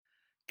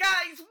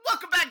guys,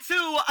 welcome back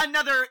to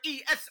another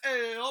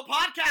ESL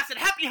podcast, and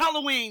happy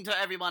Halloween to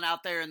everyone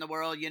out there in the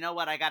world. You know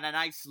what? I got a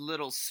nice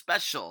little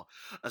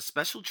a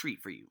special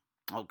treat for you.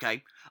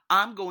 Okay,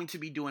 I'm going to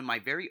be doing my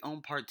very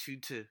own part two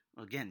to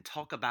again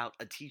talk about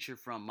a teacher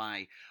from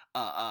my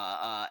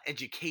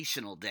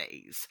educational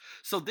days.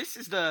 So this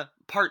is the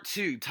part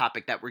two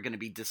topic that we're going to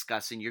be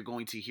discussing. You're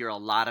going to hear a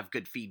lot of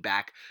good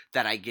feedback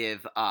that I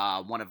give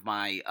one of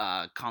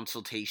my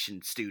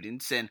consultation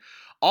students, and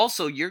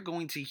also you're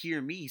going to hear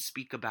me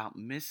speak about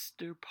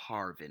Mr.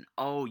 Parvin.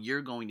 Oh,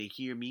 you're going to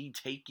hear me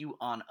take you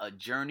on a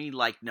journey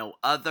like no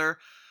other.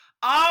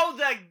 Oh,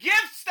 the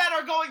gifts that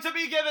are going to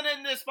be given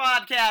in this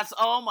podcast.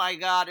 Oh my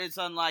God, it's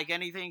unlike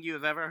anything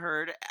you've ever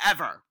heard,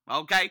 ever.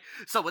 Okay?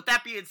 So with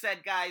that being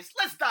said, guys,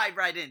 let's dive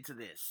right into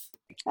this.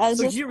 I'll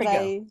So just here we try.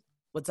 go.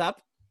 What's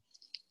up?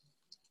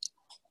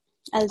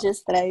 I'll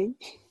just try.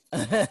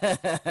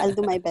 I'll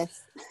do my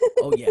best.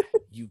 Oh, yeah.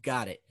 You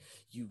got it.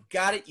 You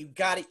got it. You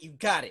got it. You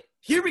got it.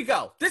 Here we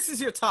go. This is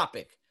your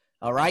topic.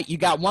 All right. You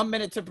got 1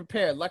 minute to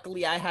prepare.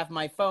 Luckily, I have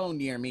my phone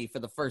near me for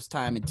the first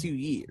time in 2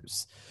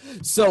 years.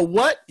 So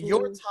what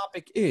your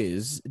topic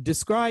is,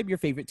 describe your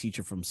favorite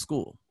teacher from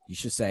school. You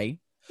should say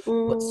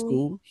what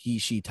school he,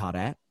 she taught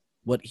at,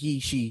 what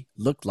he, she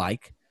looked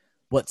like,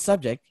 what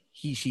subject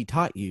he, she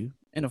taught you,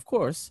 and of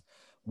course,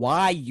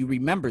 why you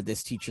remember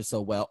this teacher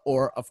so well,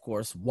 or of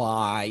course,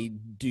 why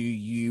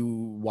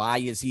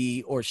is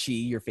he or she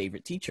your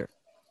favorite teacher?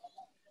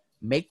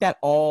 Make that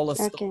all a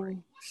story.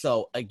 Okay.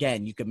 So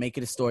again, you can make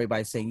it a story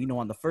by saying,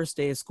 on the first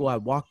day of school, I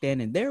walked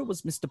in and there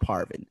was Mr.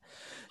 Parvin.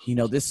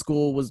 This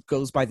school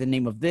goes by the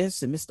name of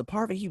this, and Mr.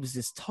 Parvin, he was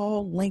this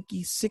tall,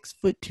 lanky,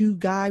 6'2"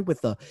 guy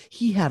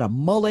he had a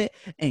mullet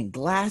and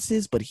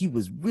glasses, but he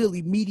was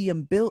really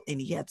medium built, and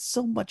he had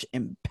so much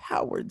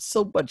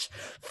so much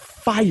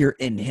fire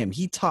in him.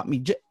 He taught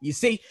me. You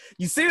see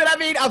what I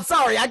mean? I'm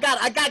sorry, I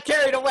got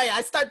carried away.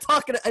 I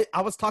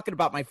was talking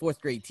about my fourth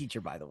grade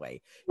teacher, by the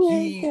way.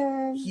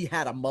 He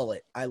had a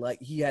mullet.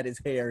 He had his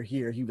hair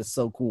here. He was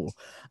so cool.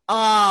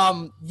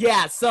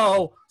 Yeah,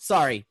 so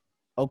sorry.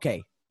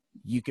 Okay.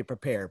 You can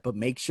prepare, but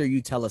make sure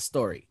you tell a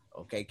story.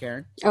 Okay,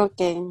 Karen?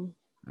 Okay. All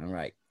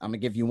right. I'm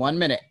going to give you 1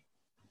 minute.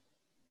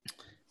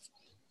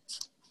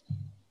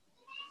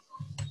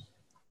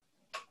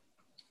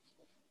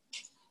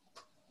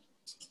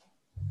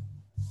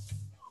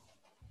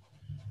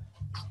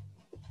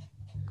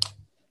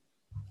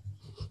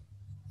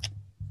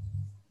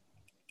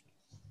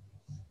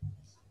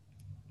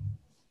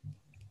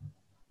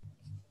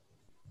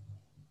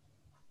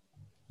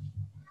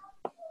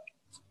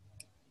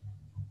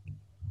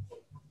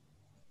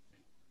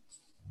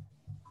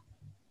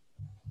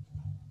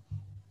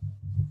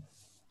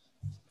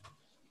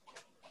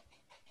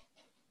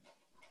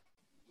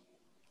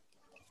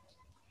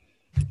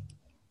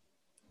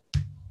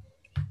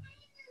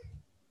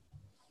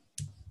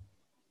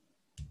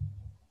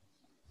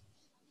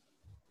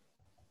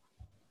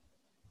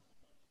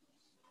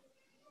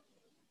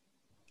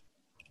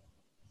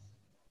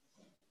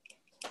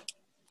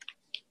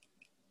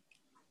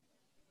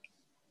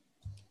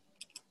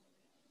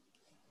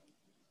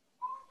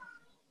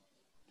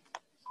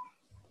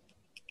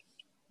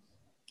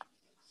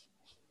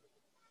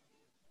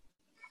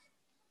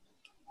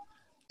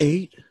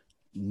 Eight,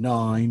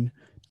 9,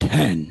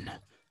 10.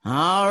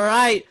 All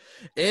right.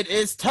 It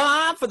is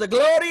time for the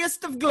glorious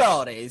of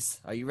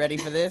glories. Are you ready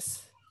for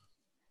this?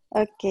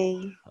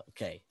 Okay.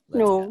 Okay.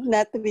 No,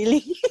 not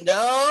really.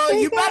 No,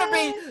 you better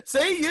be.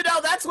 See,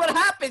 that's what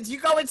happens. You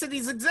go into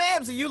these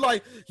exams and you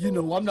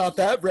I'm not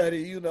that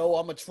ready. I'm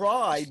going to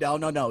try.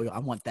 No. I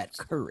want that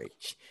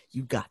courage.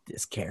 You got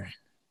this, Karen.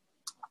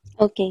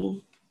 Okay.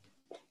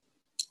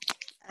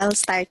 I'll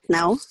start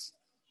now.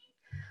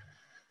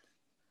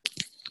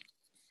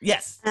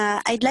 Yes.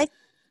 I'd like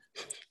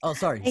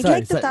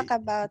to talk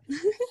about.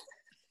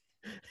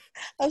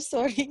 I'm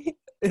sorry.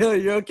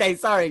 You're okay.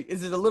 Sorry.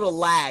 Is it a little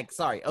lag?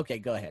 Sorry. Okay,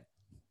 go ahead.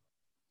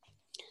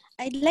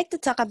 I'd like to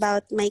talk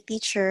about my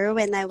teacher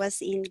when I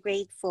was in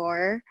grade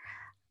 4.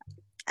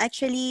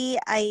 Actually,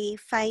 I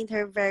find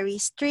her very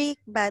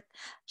strict, but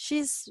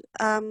she's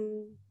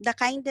the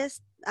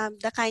kindest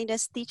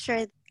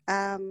teacher.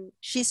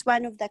 She's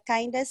one of the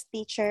kindest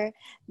teacher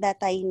that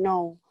I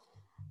know.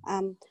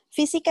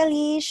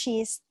 Physically,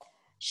 she's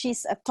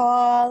a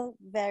tall,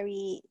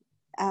 very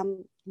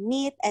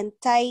neat and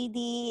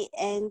tidy,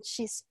 and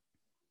she's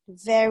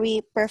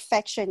very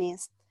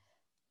perfectionist.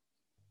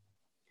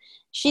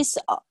 She's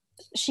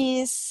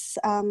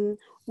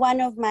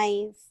one of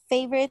my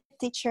favorite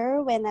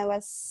teacher when I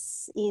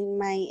was in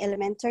my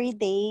elementary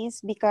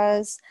days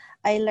because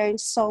I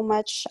learned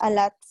a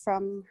lot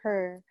from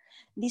her.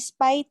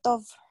 Despite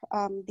of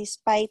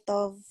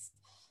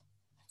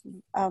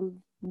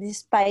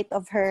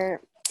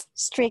her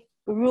strict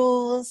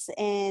rules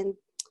and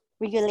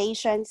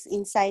regulations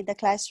inside the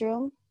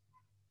classroom.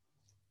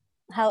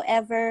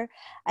 However,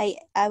 I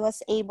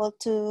was able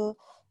to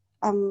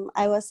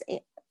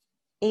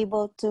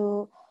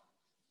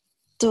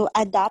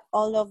adopt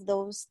all of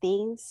those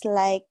things.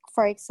 Like,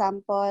 for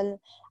example,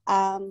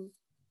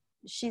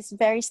 she's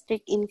very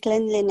strict in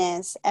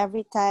cleanliness.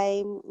 Every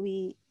time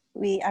we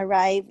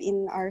arrive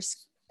in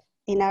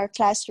our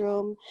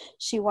classroom,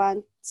 she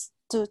wants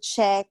to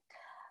check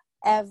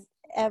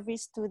every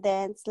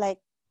student, like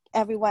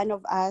every one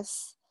of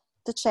us,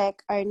 to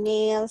check our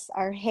nails,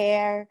 our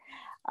hair,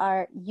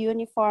 our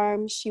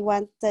uniform. She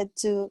wanted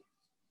to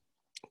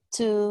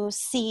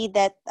see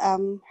that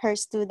her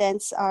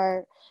students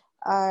are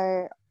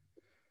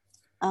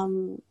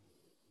um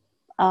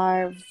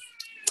are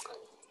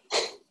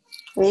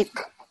wait.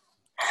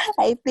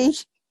 I think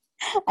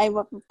I'm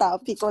off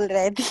topic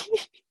already.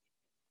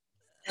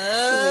 Wait,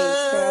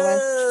 there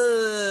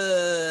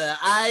was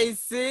I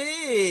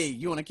see.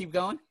 You want to keep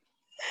going?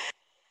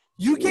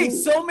 You gave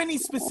so many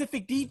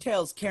specific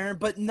details, Karen,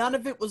 but none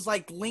of it was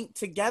like linked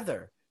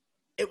together.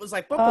 It was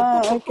like, boop,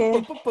 boop, boop, boop, okay.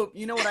 boop, boop, boop.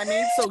 You know what I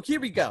mean? So here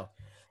we go.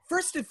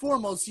 First and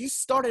foremost, you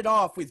started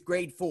off with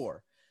grade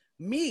 4.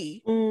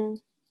 Me,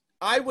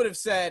 I would have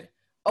said,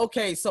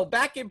 okay, so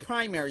back in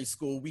primary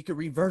school, we could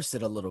reverse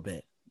it a little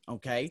bit.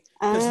 Okay.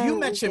 Because you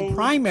mentioned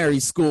primary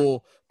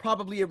school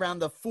probably around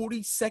the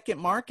 42nd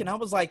mark. And I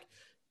was like,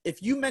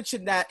 if you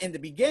mentioned that in the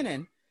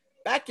beginning,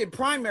 back in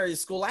primary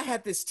school, I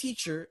had this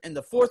teacher in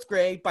the 4th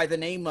grade by the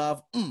name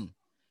of,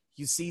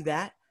 you see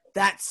that?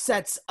 That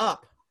sets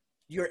up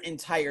your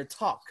entire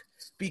talk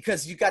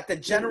because you got the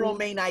general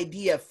main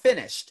idea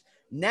finished.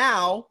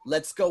 Now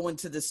let's go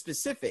into the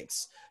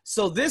specifics.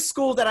 So this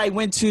school that I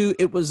went to,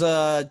 it was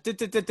a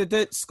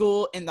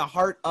school in the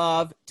heart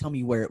of, tell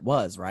me where it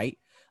was, right?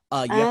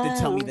 You have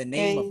to tell me the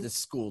name of this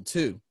school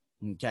too.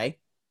 Okay.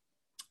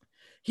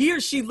 He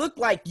or she looked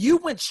like you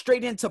went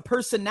straight into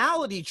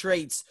personality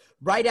traits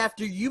right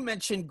after you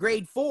mentioned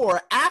grade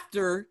 4.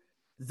 After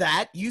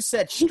that, you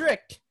said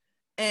strict.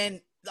 And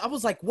I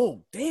was like,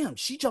 whoa, damn,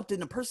 she jumped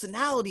into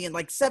personality in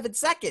like 7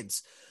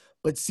 seconds.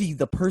 But see,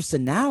 the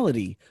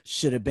personality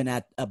should have been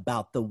at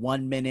about the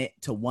 1 minute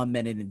to 1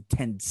 minute and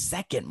 10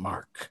 second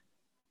mark.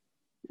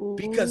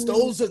 Because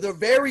those are the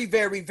very,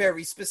 very,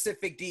 very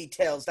specific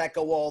details that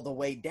go all the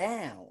way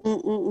down.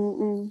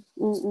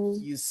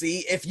 You see,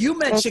 if you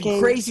mention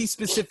crazy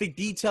specific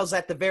details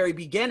at the very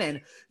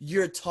beginning,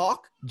 your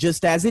talk,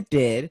 just as it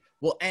did,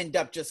 will end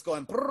up just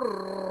going.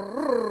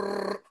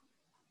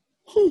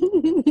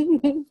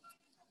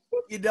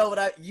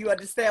 You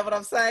understand what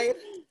I'm saying?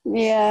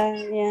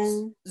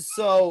 Yeah.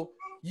 So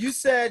you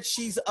said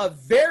she's a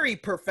very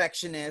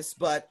perfectionist,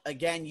 but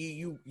again,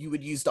 you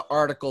would use the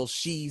article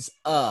she's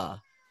a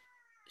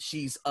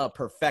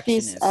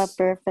perfectionist. She's a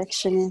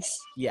perfectionist.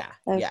 Yeah.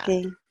 Okay.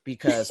 Yeah.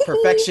 Because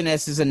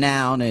perfectionist is a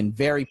noun and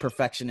very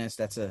perfectionist,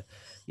 that's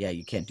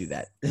you can't do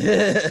that.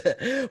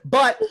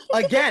 But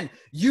again,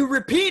 you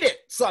repeated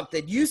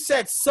something. You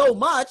said so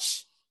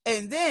much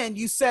and then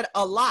you said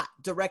a lot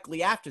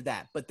directly after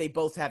that, but they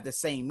both have the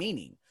same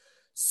meaning.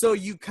 So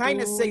you kind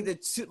of say the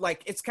two,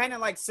 like, it's kind of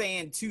like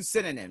saying two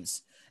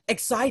synonyms: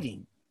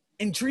 exciting,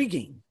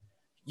 intriguing.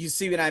 You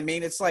see what I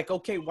mean? It's like,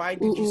 okay, why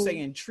did you say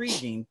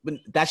intriguing? But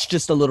that's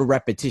just a little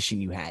repetition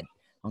you had.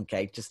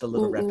 Okay, just a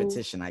little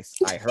repetition I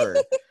heard.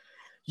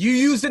 You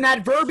used an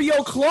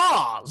adverbial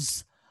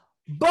clause,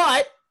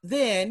 but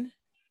then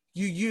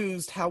you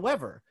used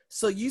however.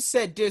 So you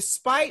said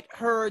despite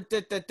her,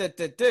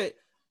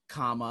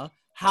 comma,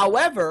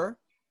 however,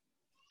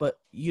 but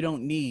you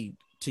don't need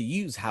to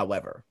use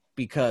however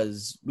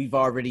because we've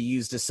already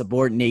used a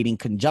subordinating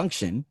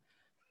conjunction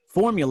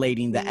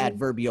formulating the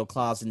adverbial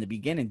clause in the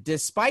beginning.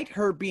 Despite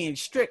her being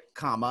strict,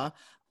 comma,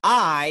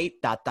 I ...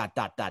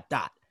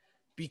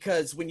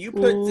 Because when you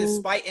put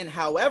despite and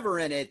however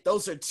in it,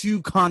 those are two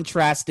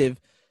contrastive,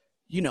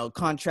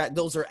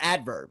 those are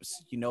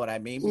adverbs. You know what I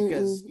mean?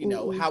 Because,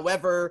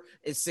 however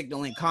is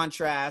signaling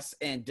contrast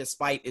and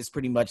despite is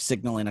pretty much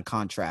signaling a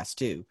contrast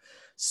too.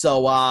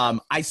 So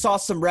I saw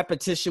some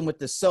repetition with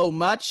the so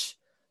much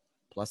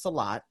plus a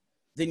lot.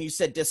 Then you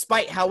said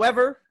despite,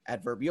 however,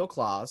 adverbial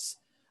clause.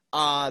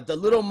 The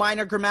little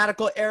minor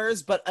grammatical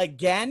errors, but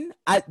again,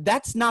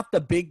 that's not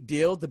the big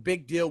deal. The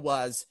big deal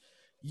was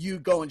you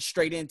going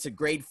straight into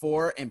grade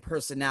 4 and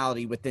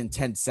personality within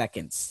 10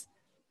 seconds.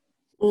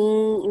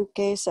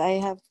 Okay, so I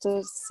have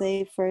to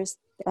say first,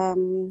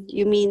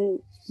 you mean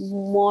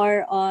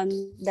more on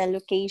the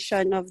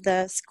location of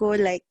the school,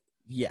 like?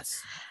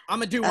 Yes. I'm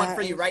going to do one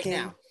for you right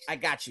now. I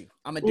got you.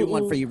 I'm going to do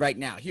one for you right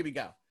now. Here we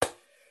go.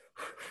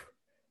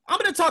 I'm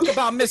going to talk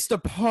about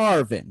Mr.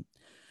 Parvin.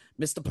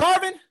 Mr.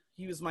 Parvin,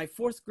 he was my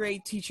 4th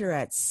grade teacher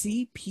at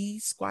C.P.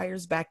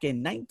 Squires back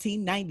in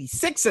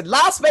 1996 in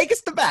Las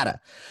Vegas,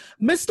 Nevada.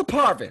 Mr.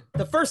 Parvin,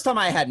 the first time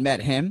I had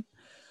met him,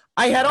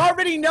 I had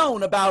already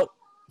known about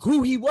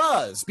who he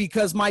was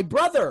because my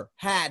brother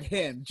had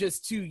him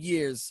just 2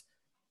 years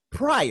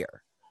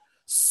prior.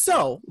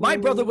 So my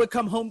brother would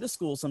come home to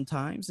school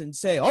sometimes and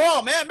say,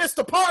 oh man,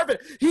 Mr. Parvin,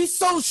 he's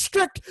so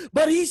strict,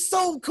 but he's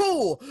so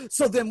cool.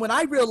 So then when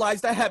I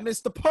realized I had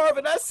Mr.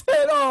 Parvin, I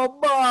said, oh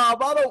Mom,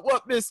 I don't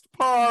want Mr.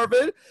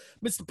 Parvin.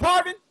 Mr.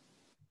 Parvin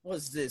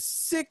was this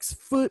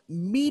 6-foot,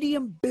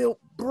 medium built,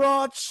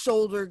 broad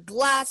shoulder,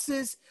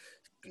 glasses,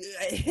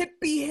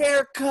 hippie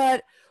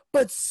haircut,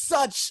 but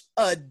such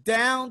a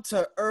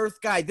down-to-earth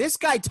guy. This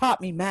guy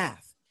taught me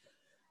math.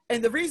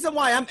 And the reason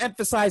why I'm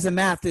emphasizing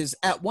math is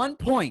at one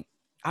point,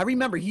 I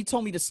remember he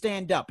told me to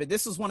stand up. And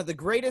this is one of the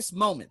greatest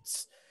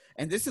moments.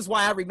 And this is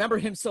why I remember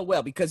him so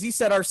well, because he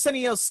said,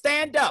 Arsenio,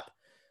 stand up.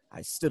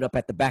 I stood up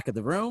at the back of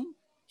the room.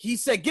 He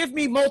said, give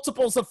me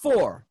multiples of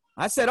 4.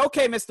 I said,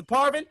 okay, Mr.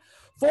 Parvin,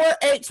 4,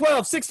 8,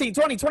 12, 16,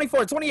 20,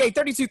 24, 28,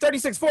 32,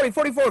 36, 40,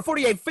 44,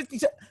 48,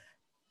 57.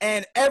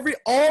 And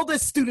all the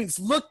students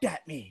looked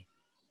at me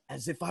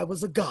as if I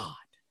was a god.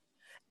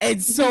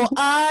 And so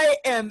I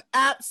am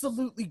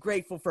absolutely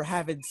grateful for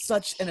having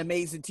such an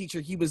amazing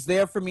teacher. He was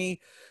there for me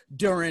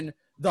during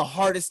the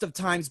hardest of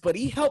times, but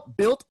he helped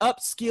build up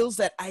skills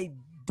that I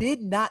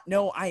did not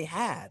know I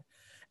had.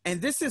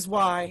 And this is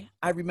why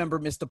I remember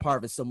Mr.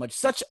 Parvis so much.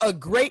 Such a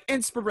great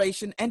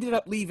inspiration. Ended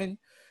up leaving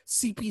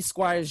CP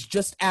Squires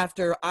just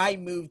after I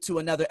moved to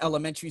another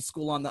elementary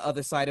school on the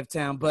other side of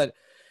town, but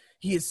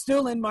he is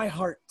still in my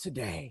heart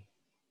today.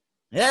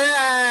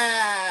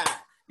 Yeah!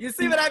 You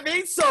see what I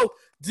mean? So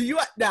do you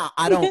now?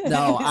 I don't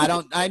know.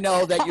 I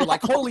know that you're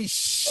like, holy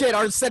shit,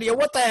 Arsenio,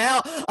 what the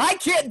hell? I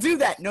can't do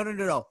that.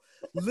 No.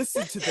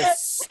 Listen to the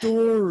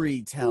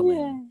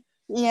storytelling.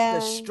 Yeah.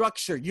 The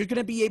structure. You're going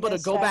to be able to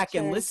go back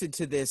and listen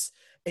to this,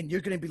 and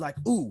you're going to be like,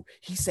 ooh,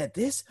 he said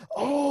this.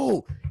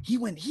 Oh, he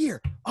went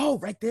here. Oh,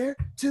 right there.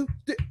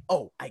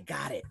 Oh, I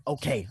got it.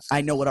 Okay.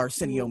 I know what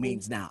Arsenio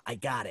means now. I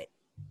got it.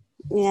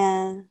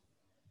 Yeah.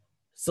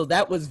 So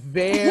that was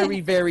very,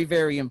 very,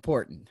 very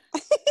important.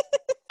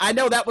 I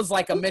know that was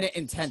like 1 minute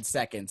and 10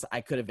 seconds.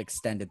 I could have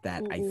extended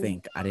that. I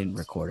think I didn't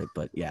record it,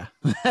 but yeah.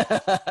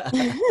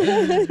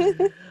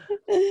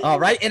 All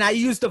right. And I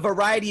used a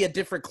variety of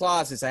different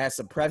clauses. I had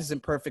some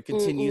present perfect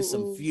continuous,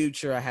 some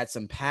future. I had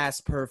some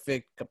past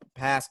perfect,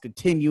 past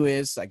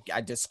continuous.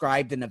 I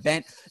described an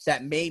event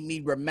that made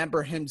me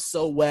remember him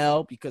so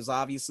well because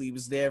obviously he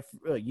was there,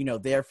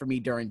 there for me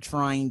during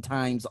trying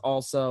times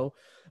also.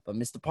 But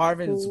Mr.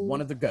 Parvin is one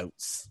of the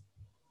GOATs.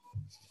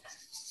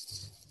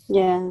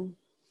 Yeah.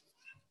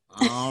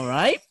 All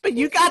right. But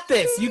you got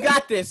this. You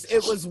got this.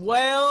 It was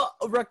well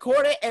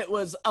recorded. It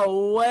was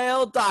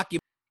well documented.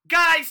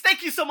 Guys,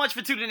 thank you so much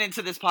for tuning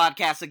into this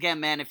podcast.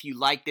 Again, man, if you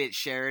liked it,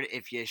 share it.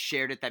 If you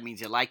shared it, that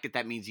means you liked it.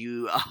 That means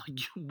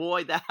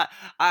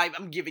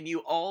I'm giving you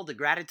all the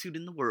gratitude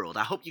in the world.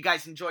 I hope you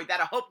guys enjoyed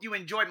that. I hope you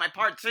enjoyed my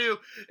part 2.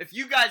 If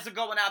you guys are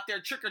going out there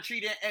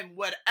trick-or-treating in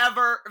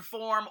whatever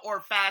form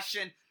or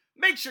fashion,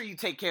 make sure you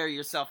take care of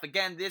yourself.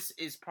 Again, this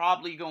is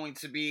probably going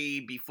to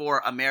be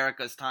before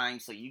America's time,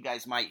 so you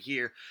guys might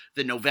hear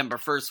the November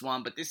 1st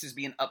one, but this is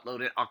being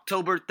uploaded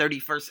October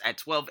 31st at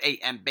 12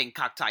 a.m.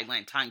 Bangkok,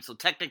 Thailand time. So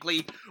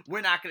technically,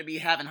 we're not going to be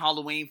having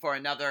Halloween for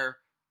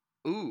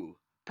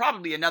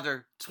probably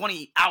another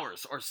 20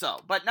 hours or so.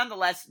 But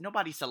nonetheless,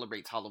 nobody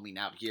celebrates Halloween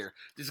out here.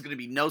 There's going to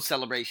be no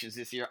celebrations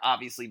this year,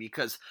 obviously,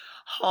 because,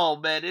 oh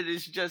man, it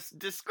is just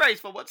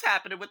disgraceful what's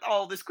happening with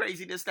all this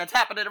craziness that's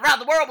happening around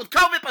the world with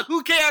COVID, but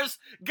who cares?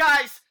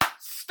 Guys,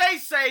 stay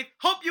safe.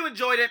 Hope you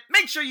enjoyed it.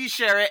 Make sure you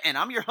share it. And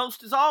I'm your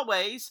host as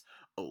always.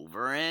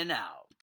 Over and out.